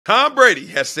Tom Brady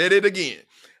has said it again.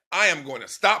 I am going to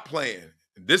stop playing.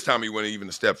 And this time he went even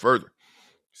a step further.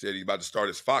 He said he's about to start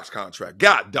his Fox contract.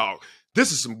 God, dog,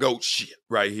 this is some GOAT shit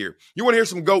right here. You want to hear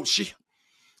some GOAT shit?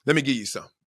 Let me give you some.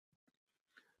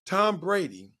 Tom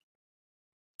Brady,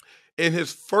 in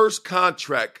his first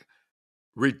contract,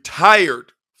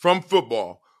 retired from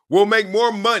football, will make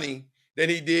more money than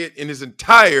he did in his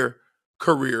entire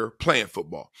career playing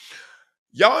football.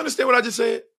 Y'all understand what I just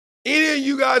said? Any of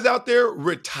you guys out there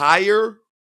retire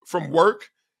from work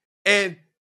and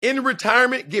in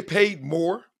retirement get paid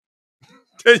more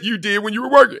than you did when you were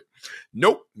working?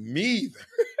 Nope, me either.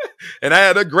 And I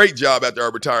had a great job after I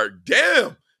retired.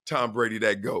 Damn, Tom Brady,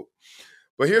 that GOAT.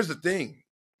 But here's the thing.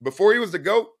 Before he was the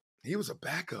GOAT, he was a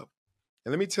backup.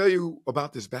 And let me tell you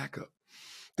about this backup.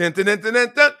 Dun, dun, dun, dun,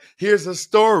 dun, dun. Here's a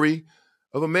story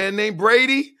of a man named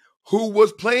Brady who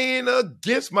was playing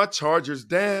against my Chargers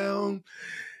down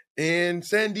in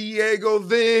San Diego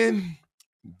then.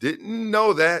 Didn't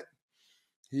know that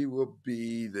he will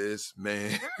be this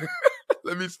man.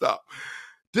 Let me stop.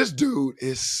 This dude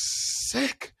is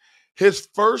sick. His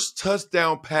first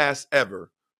touchdown pass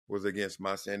ever was against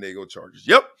my San Diego Chargers.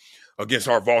 Yep. Against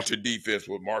our vaulted defense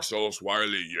with Marcellus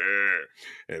Wiley,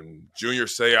 yeah. And Junior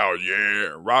Seau,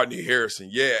 yeah. And Rodney Harrison,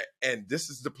 yeah. And this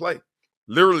is the play.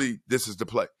 Literally, this is the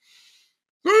play.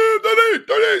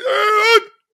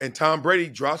 And Tom Brady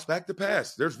drops back the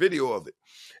pass. There's video of it.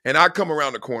 And I come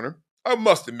around the corner. I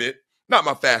must admit, not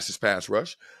my fastest pass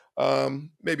rush.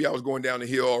 Maybe I was going down the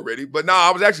hill already. But no,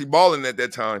 I was actually balling at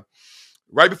that time.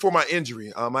 Right before my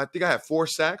injury. I think I had 4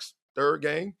 sacks, third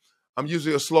game. I'm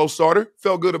usually a slow starter.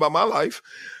 Felt good about my life.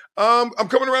 I'm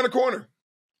coming around the corner.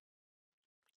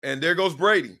 And there goes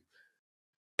Brady.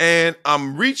 And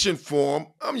I'm reaching for him.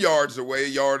 I'm yards away, a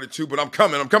yard or two, but I'm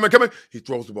coming. He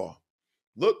throws the ball.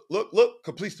 Look,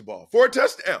 completes the ball for a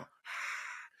touchdown.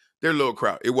 Their little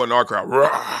crowd. It wasn't our crowd.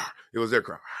 It was their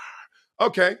crowd.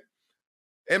 Okay.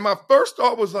 And my first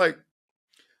thought was like,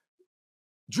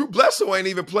 Drew Bledsoe ain't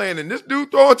even playing, and this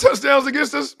dude throwing touchdowns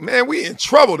against us? Man, we in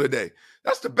trouble today.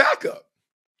 That's the backup.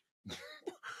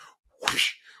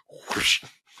 Whoosh, whoosh.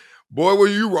 Boy, were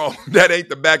you wrong. That ain't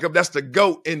the backup. That's the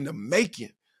GOAT in the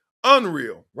making.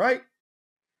 Unreal, right?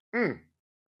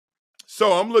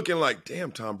 So I'm looking like,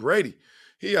 damn, Tom Brady.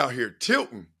 He out here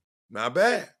tilting. Not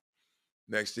bad.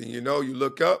 Next thing you know, you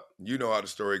look up. You know how the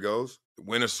story goes.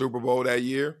 Win a Super Bowl that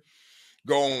year.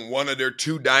 Go on one of their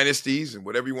 2 dynasties and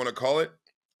whatever you want to call it.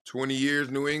 20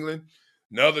 years, New England.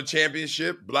 Another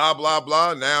championship. Blah, blah,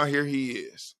 blah. Now here he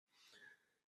is.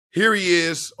 Here he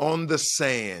is on the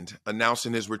sand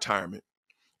announcing his retirement.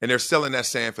 And they're selling that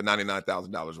sand for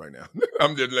 $99,000 right now.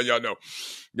 I'm just letting y'all know.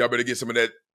 Y'all better get some of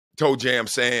that toe jam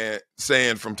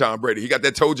sand from Tom Brady. He got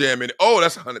that toe jam in it. Oh,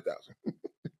 that's $100,000.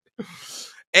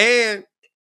 And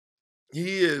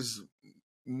he is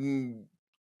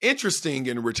interesting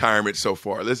in retirement so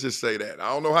far. Let's just say that. I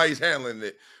don't know how he's handling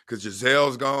it because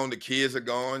Giselle's gone. The kids are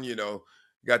gone. You know,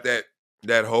 got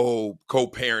that whole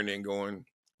co-parenting going,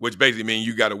 which basically means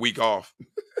you got a week off.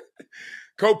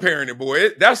 Co-parenting, boy,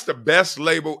 that's the best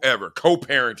label ever.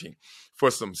 Co-parenting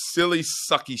for some silly,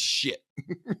 sucky shit.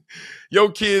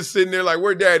 Your kids sitting there like,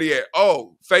 where daddy at?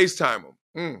 Oh, FaceTime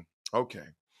him. Okay.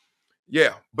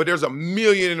 Yeah, but there's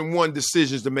 1,000,001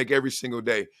 decisions to make every single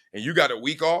day. And you got a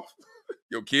week off?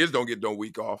 Your kids don't get no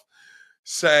week off.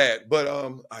 Sad, but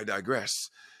I digress.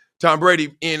 Tom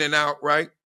Brady in and out, right?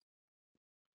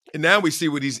 And now we see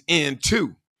what he's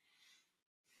into.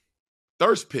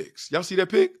 Thirst pics. Y'all see that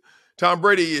pic? Tom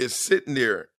Brady is sitting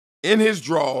there in his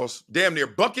drawers, damn near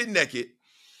bucket naked,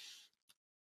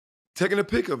 taking a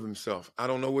pic of himself. I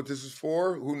don't know what this is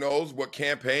for. Who knows what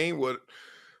campaign, what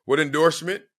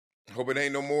endorsement. Hope it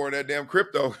ain't no more of that damn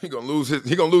crypto. He gonna lose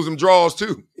them draws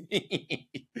too.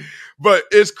 But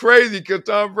it's crazy because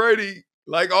Tom Brady,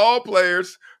 like all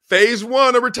players, phase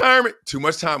 1 of retirement, too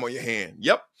much time on your hand.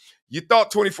 Yep. You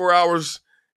thought 24 hours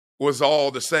was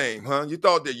all the same, huh? You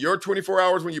thought that your 24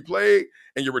 hours when you played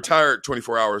and you retired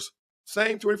 24 hours,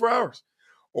 same 24 hours.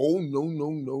 Oh,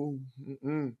 no.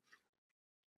 In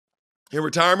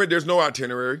retirement, there's no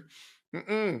itinerary.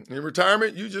 In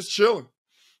retirement, you just chilling.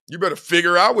 You better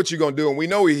figure out what you're going to do, and we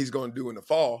know what he's going to do in the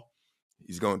fall.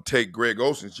 He's going to take Greg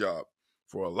Olson's job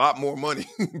for a lot more money.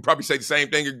 Probably say the same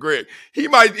thing to Greg. He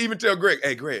might even tell Greg,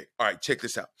 hey, Greg, all right, check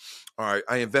this out. All right,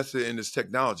 I invested in this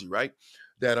technology, right,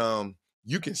 that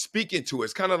you can speak into it.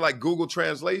 It's kind of like Google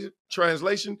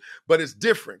translation, but it's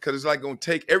different because it's like going to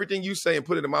take everything you say and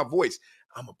put it in my voice.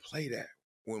 I'm going to play that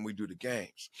when we do the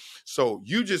games. So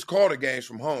you just call the games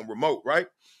from home, remote, right?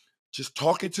 Just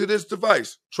talking to this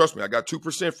device. Trust me, I got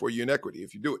 2% for you in equity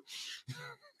if you do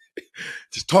it.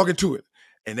 Just talking to it.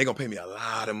 and they're going to pay me a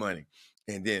lot of money.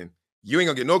 And then you ain't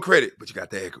going to get no credit, but you got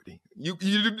the equity. You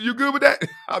good with that?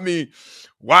 I mean,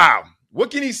 wow. What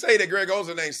can he say that Greg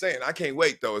Olsen ain't saying? I can't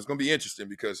wait, though. It's going to be interesting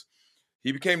because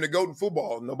he became the GOAT in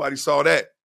football. Nobody saw that.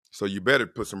 So you better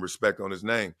put some respect on his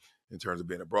name in terms of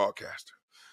being a broadcaster.